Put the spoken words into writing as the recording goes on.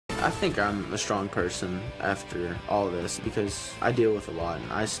I think I'm a strong person after all this because I deal with a lot,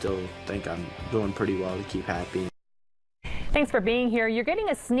 and I still think I'm doing pretty well to keep happy. Thanks for being here. You're getting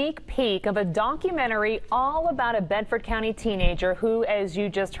a sneak peek of a documentary all about a Bedford County teenager who, as you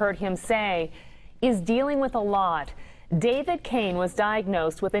just heard him say, is dealing with a lot. David Cain was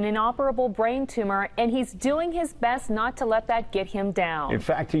diagnosed with an inoperable brain tumor, and he's doing his best not to let that get him down. In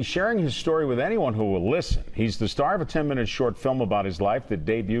fact, he's sharing his story with anyone who will listen. He's the star of a 10-minute short film about his life that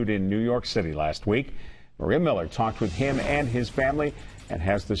debuted in New York City last week. Maria Miller talked with him and his family and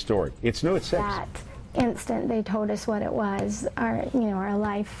has the story. It's new at 6. That instant they told us what it was, our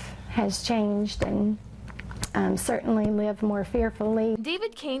life has changed and certainly live more fearfully.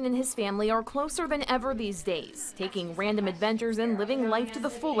 David Cain and his family are closer than ever these days, taking random adventures and living life to the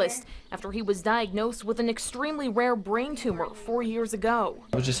fullest after he was diagnosed with an extremely rare brain tumor 4 years ago.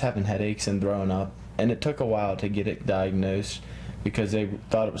 I was just having headaches and throwing up, and it took a while to get it diagnosed because they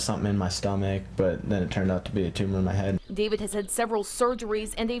thought it was something in my stomach, but then it turned out to be a tumor in my head. David has had several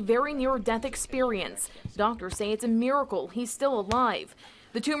surgeries and a very near-death experience. Doctors say it's a miracle he's still alive.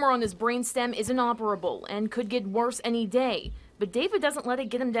 The tumor on his brainstem is inoperable and could get worse any day, but David doesn't let it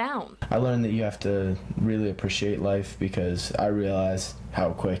get him down. I learned that you have to really appreciate life because I realized how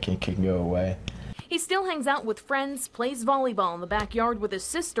quick it can go away. He still hangs out with friends, plays volleyball in the backyard with his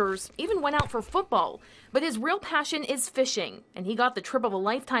sisters, even went out for football. But his real passion is fishing, and he got the trip of a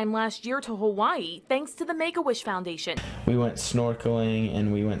lifetime last year to Hawaii thanks to the Make-A-Wish Foundation. We went snorkeling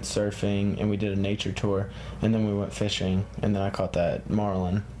and we went surfing and we did a nature tour, and then we went fishing, and then I caught that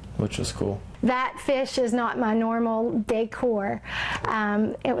marlin, which was cool. That fish is not my normal decor.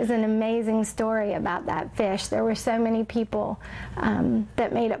 It was an amazing story about that fish. There were so many people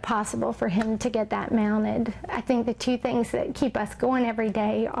that made it possible for him to get that mounted. I think the two things that keep us going every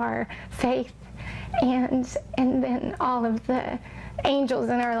day are faith and then all of the angels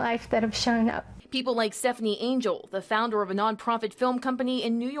in our life that have shown up. People like Stephanie Angel, the founder of a nonprofit film company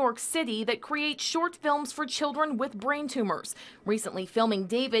in New York City that creates short films for children with brain tumors, recently filming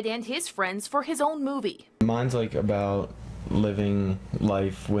David and his friends for his own movie. Mine's like about living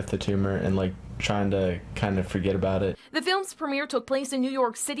life with the tumor and like trying to kind of forget about it. The film's premiere took place in New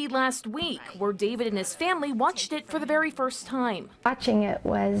York City last week, where David and his family watched it for the very first time. Watching it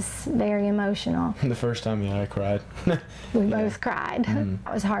was very emotional. The first time, yeah, I cried. We both cried.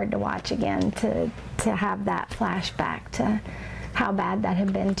 It was hard to watch again, to have that flashback to how bad that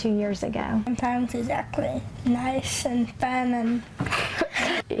had been 2 years ago. Sometimes he's actually nice and fun, and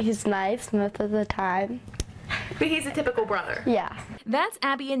he's nice most of the time. But he's a typical brother. Yeah. That's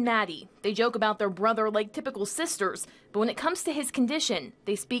Abby and Maddie. They joke about their brother like typical sisters, but when it comes to his condition,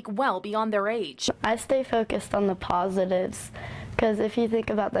 they speak well beyond their age. I stay focused on the positives, because if you think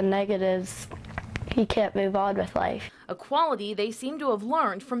about the negatives, you can't move on with life. A quality they seem to have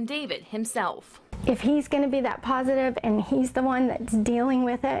learned from David himself. If he's going to be that positive and he's the one that's dealing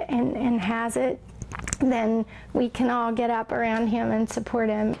with it and has it, then we can all get up around him and support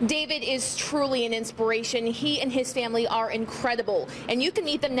him. David is truly an inspiration. He and his family are incredible. And you can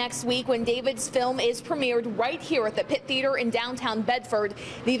meet them next week when David's film is premiered right here at the Pitt Theater in downtown Bedford.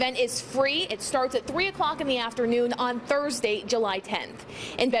 The event is free. It starts at 3 o'clock in the afternoon on Thursday, July 10th.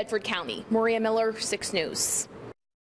 In Bedford County, Maria Miller, 6 News.